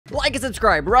Like and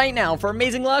subscribe right now for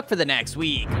amazing luck for the next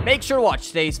week. Make sure to watch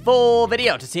today's full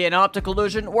video to see an optical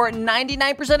illusion where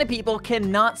 99% of people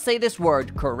cannot say this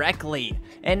word correctly.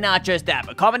 And not just that,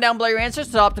 but comment down below your answers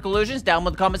to optical illusions down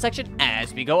in the comment section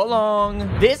as we go along.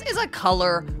 This is a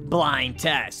color blind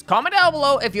test. Comment down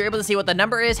below if you're able to see what the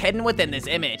number is hidden within this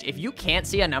image. If you can't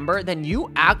see a number, then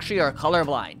you actually are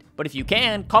colorblind. But if you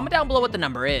can, comment down below what the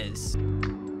number is.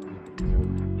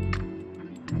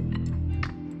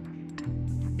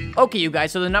 Okay, you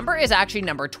guys, so the number is actually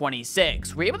number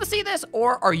 26. Were you able to see this,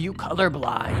 or are you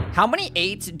colorblind? How many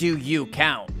 8s do you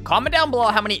count? Comment down below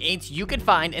how many 8s you could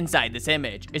find inside this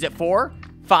image. Is it 4,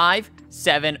 5,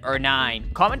 7, or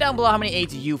 9? Comment down below how many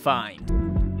 8s you find.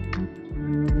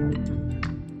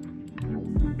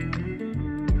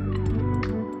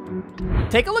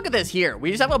 Take a look at this here. We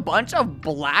just have a bunch of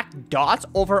black dots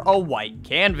over a white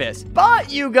canvas. But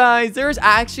you guys, there's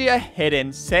actually a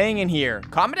hidden saying in here.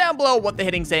 Comment down below what the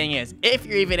hidden saying is, if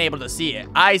you're even able to see it.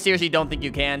 I seriously don't think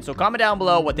you can, so comment down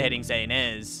below what the hidden saying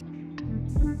is.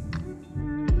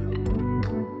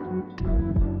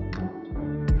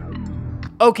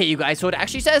 Okay, you guys, so it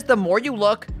actually says the more you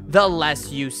look, the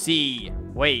less you see.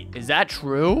 Wait, is that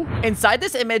true? Inside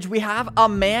this image, we have a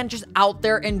man just out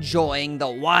there enjoying the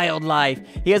wildlife.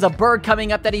 He has a bird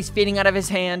coming up that he's feeding out of his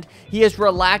hand. He is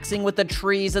relaxing with the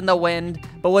trees and the wind.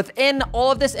 But within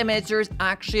all of this image, there's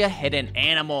actually a hidden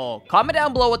animal. Comment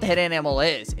down below what the hidden animal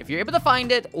is. If you're able to find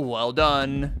it, well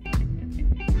done.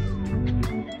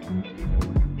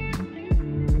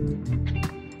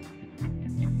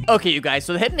 Okay, you guys,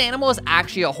 so the hidden animal is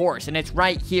actually a horse, and it's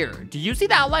right here. Do you see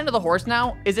the outline of the horse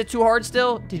now? Is it too hard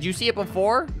still? Did you see it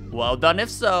before? Well done if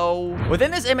so.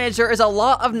 Within this image, there is a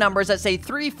lot of numbers that say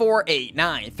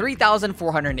 3489,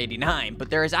 3,489, but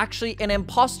there is actually an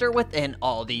imposter within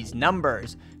all these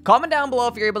numbers. Comment down below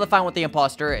if you're able to find what the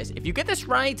imposter is. If you get this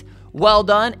right, well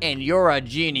done, and you're a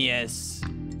genius.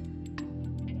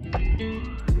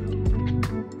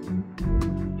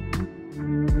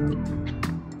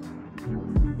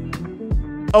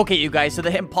 Okay, you guys, so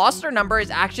the imposter number is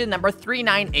actually number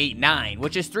 3989,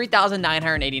 which is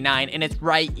 3,989, and it's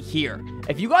right here.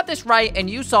 If you got this right and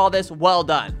you saw this, well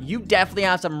done. You definitely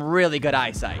have some really good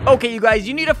eyesight. Okay, you guys,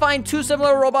 you need to find 2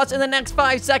 similar robots in the next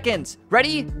 5 seconds.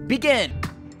 Ready? Begin.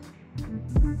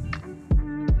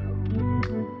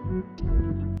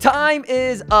 Time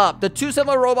is up. The 2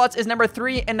 similar robots is number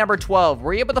 3 and number 12.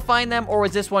 Were you able to find them, or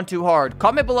was this one too hard?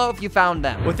 Comment below if you found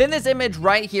them. Within this image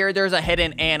right here, there's a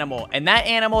hidden animal, and that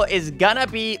animal is gonna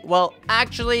be, well,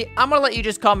 actually, I'm gonna let you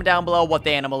just comment down below what the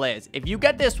animal is. If you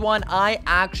get this one, I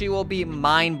actually will be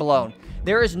mind blown.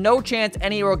 There is no chance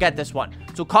anyone will get this one.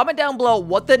 So comment down below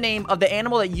what the name of the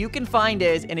animal that you can find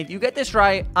is, and if you get this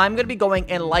right, I'm gonna be going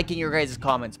and liking your guys'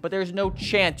 comments, but there's no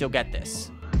chance you'll get this.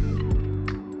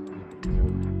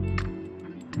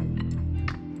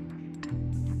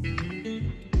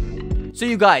 So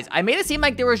you guys, I made it seem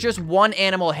like there was just one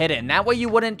animal hidden. That way you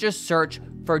wouldn't just search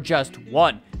for just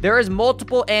one. There is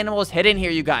multiple animals hidden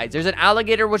here, you guys. There's an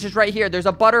alligator, which is right here. There's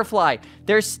a butterfly.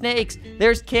 There's snakes.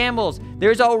 There's camels.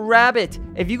 There's a rabbit.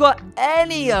 If you got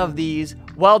any of these,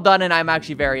 well done, and I'm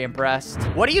actually very impressed.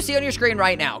 What do you see on your screen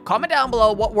right now? Comment down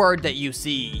below what word that you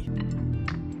see.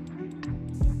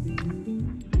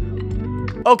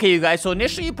 Okay, you guys, so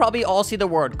initially you probably all see the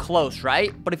word close,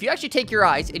 right? But if you actually take your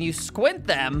eyes and you squint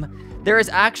them, there is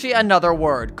actually another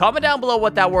word. Comment down below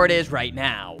what that word is right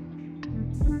now.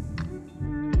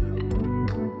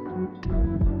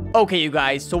 Okay, you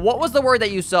guys, so what was the word that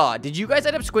you saw? Did you guys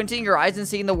end up squinting your eyes and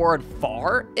seeing the word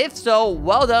far? If so,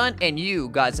 well done, and you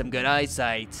got some good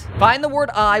eyesight. Find the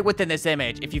word I within this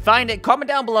image. If you find it, comment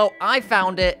down below, I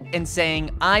found it, and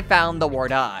saying, I found the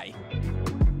word I.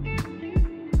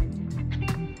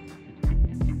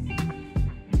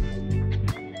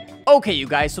 Okay, you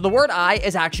guys, so the word I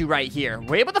is actually right here.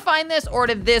 Were you able to find this, or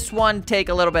did this one take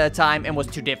a little bit of time and was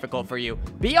too difficult for you?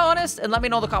 Be honest and let me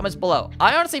know in the comments below.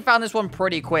 I honestly found this one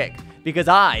pretty quick because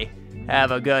I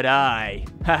have a good eye.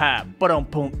 Haha,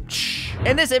 ba-dum-boom.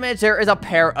 In this image, there is a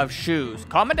pair of shoes.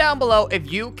 Comment down below if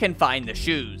you can find the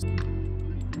shoes.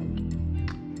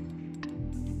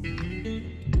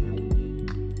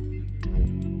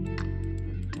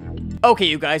 Okay,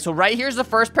 you guys, so right here's the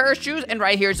first pair of shoes, and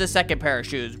right here's the second pair of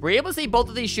shoes. Were you able to see both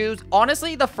of these shoes?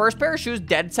 Honestly, the first pair of shoes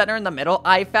dead center in the middle,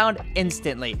 I found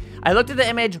instantly. I looked at the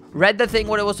image, read the thing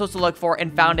what it was supposed to look for,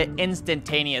 and found it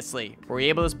instantaneously. Were you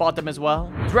able to spot them as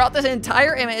well? Throughout this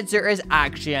entire image, there is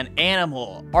actually an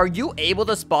animal. Are you able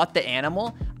to spot the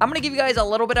animal? I'm gonna give you guys a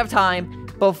little bit of time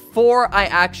before I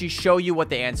actually show you what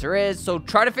the answer is. So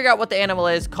try to figure out what the animal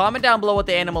is. Comment down below what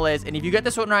the animal is, and if you get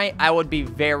this one right, I would be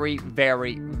very,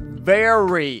 very,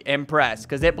 very impressed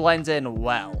because it blends in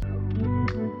well.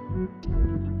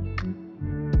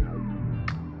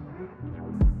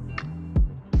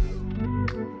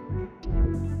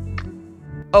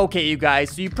 Okay, you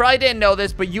guys, so you probably didn't know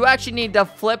this, but you actually need to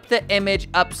flip the image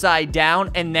upside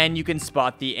down, and then you can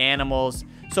spot the animals.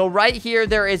 So right here,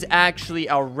 there is actually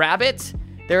a rabbit.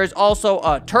 There is also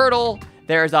a turtle.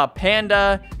 There's a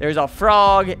panda. There's a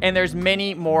frog, and there's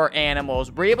many more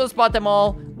animals. Were you able to spot them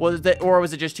all? Or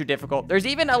was it just too difficult? There's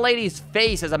even a lady's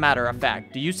face, as a matter of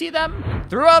fact. Do you see them?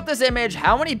 Throughout this image,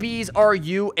 how many bees are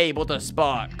you able to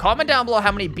spot? Comment down below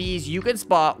how many bees you can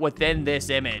spot within this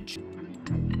image.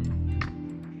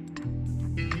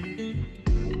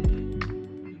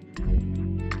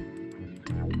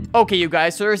 Okay, you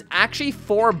guys, so there's actually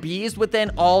 4 B's within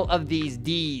all of these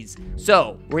D's.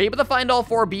 So, were you able to find all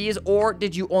 4 B's, or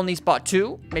did you only spot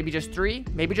 2? Maybe just 3?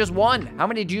 Maybe just 1? How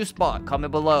many did you spot? Comment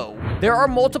below. There are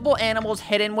multiple animals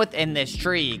hidden within this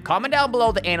tree. Comment down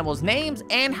below the animals' names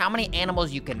and how many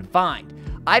animals you can find.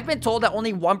 I've been told that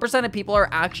only 1% of people are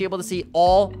actually able to see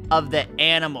all of the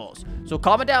animals. So,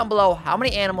 comment down below how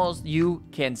many animals you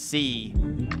can see.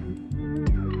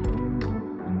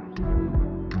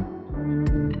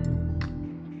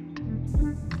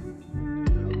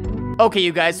 Okay,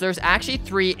 you guys, so there's actually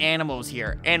 3 animals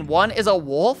here, and one is a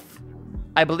wolf.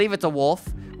 I believe it's a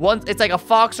wolf. It's like a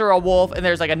fox or a wolf, and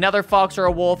there's like another fox or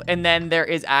a wolf, and then there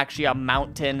is actually a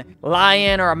mountain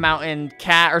lion or a mountain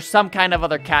cat or some kind of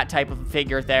other cat type of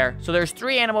figure there. So there's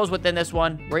 3 animals within this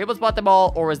one. Were you able to spot them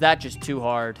all, or was that just too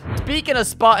hard? Speaking of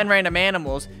spotting random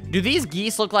animals, do these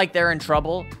geese look like they're in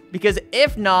trouble? Because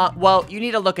if not, well, you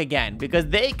need to look again, because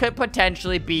they could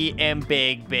potentially be in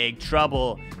big, big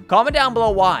trouble. Comment down below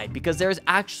why, because there's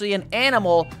actually an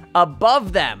animal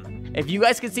above them. If you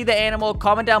guys can see the animal,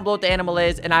 comment down below what the animal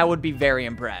is, and I would be very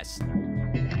impressed.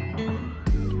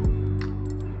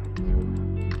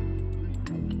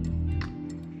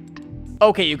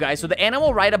 Okay, you guys, so the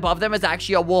animal right above them is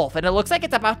actually a wolf, and it looks like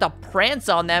it's about to prance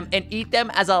on them and eat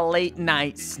them as a late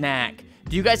night snack.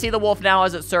 Do you guys see the wolf now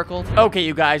as it's circled? Okay,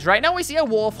 you guys, right now we see a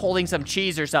wolf holding some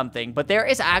cheese or something, but there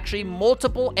is actually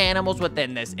multiple animals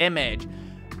within this image.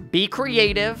 Be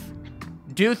creative.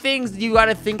 Do things, you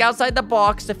gotta think outside the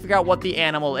box to figure out what the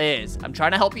animal is. I'm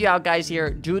trying to help you out, guys, here.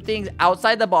 Do things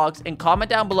outside the box and comment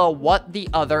down below what the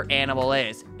other animal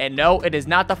is. And no, it is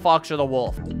not the fox or the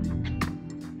wolf.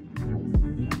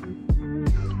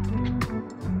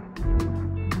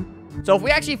 So if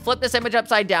we actually flip this image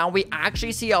upside down, we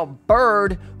actually see a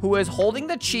bird who is holding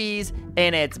the cheese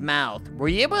in its mouth. Were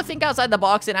you able to think outside the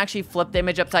box and actually flip the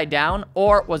image upside down,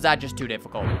 or was that just too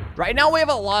difficult? Right now we have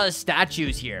a lot of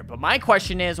statues here, but my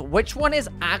question is, which one is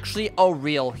actually a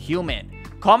real human?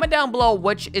 Comment down below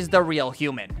which is the real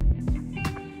human.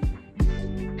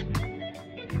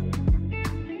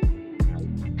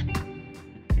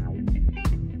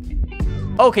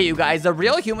 Okay, you guys, the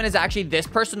real human is actually this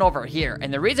person over here,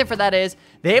 and the reason for that is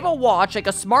they have a watch, like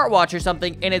a smartwatch or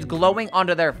something, and it's glowing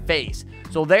onto their face.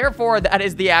 So therefore, that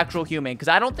is the actual human, because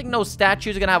I don't think no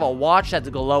statues are gonna have a watch that's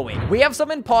glowing. We have some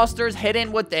imposters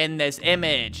hidden within this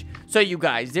image. So you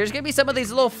guys, there's gonna be some of these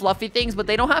little fluffy things, but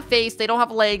they don't have face, they don't have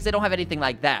legs, they don't have anything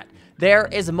like that. There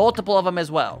is multiple of them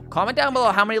as well. Comment down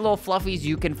below how many little fluffies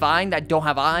you can find that don't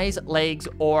have eyes, legs,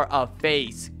 or a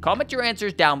face. Comment your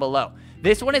answers down below.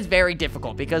 This one is very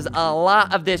difficult because a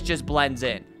lot of this just blends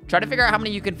in. Try to figure out how many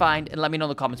you can find and let me know in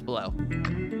the comments below.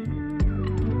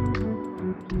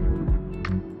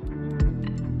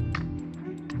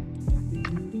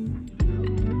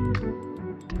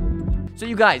 So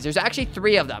you guys, there's actually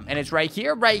 3 of them, and it's right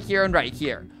here, and right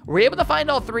here. Were we able to find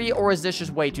all 3, or is this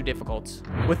just way too difficult?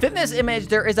 Within this image,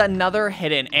 there is another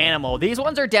hidden animal. These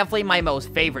ones are definitely my most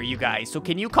favorite, you guys. So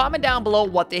can you comment down below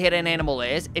what the hidden animal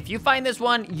is? If you find this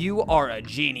one, you are a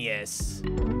genius.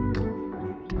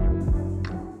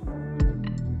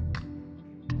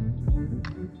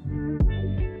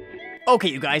 Okay,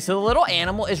 you guys, so the little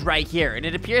animal is right here, and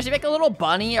it appears to be like a little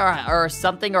bunny or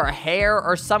something, or a hare,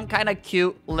 or some kind of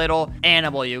cute little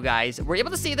animal, you guys. Were you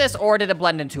able to see this, or did it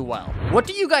blend in too well? What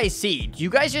do you guys see? Do you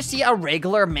guys just see a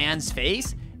regular man's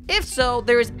face? If so,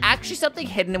 there is actually something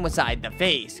hidden inside the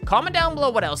face. Comment down below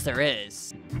what else there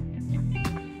is.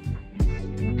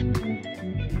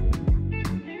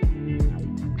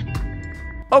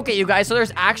 Okay, you guys, so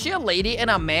there's actually a lady and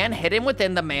a man hidden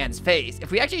within the man's face.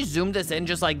 If we actually zoom this in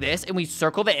just like this and we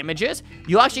circle the images,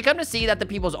 you'll actually come to see that the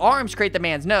people's arms create the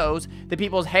man's nose, the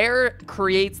people's hair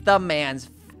creates the man's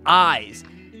eyes.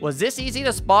 Was this easy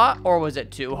to spot, or was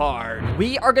it too hard?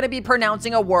 We are going to be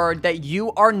pronouncing a word that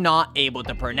you are not able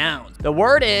to pronounce. The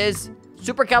word is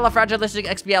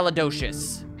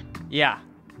supercalifragilisticexpialidocious. Yeah.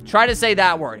 Try to say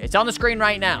that word. It's on the screen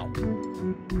right now.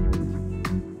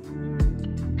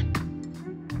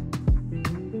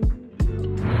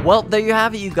 Well, there you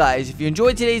have it, you guys. If you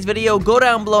enjoyed today's video, go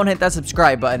down below and hit that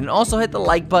subscribe button. And also hit the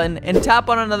like button and tap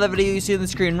on another video you see on the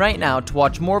screen right now to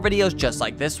watch more videos just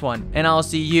like this one. And I'll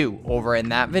see you over in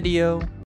that video.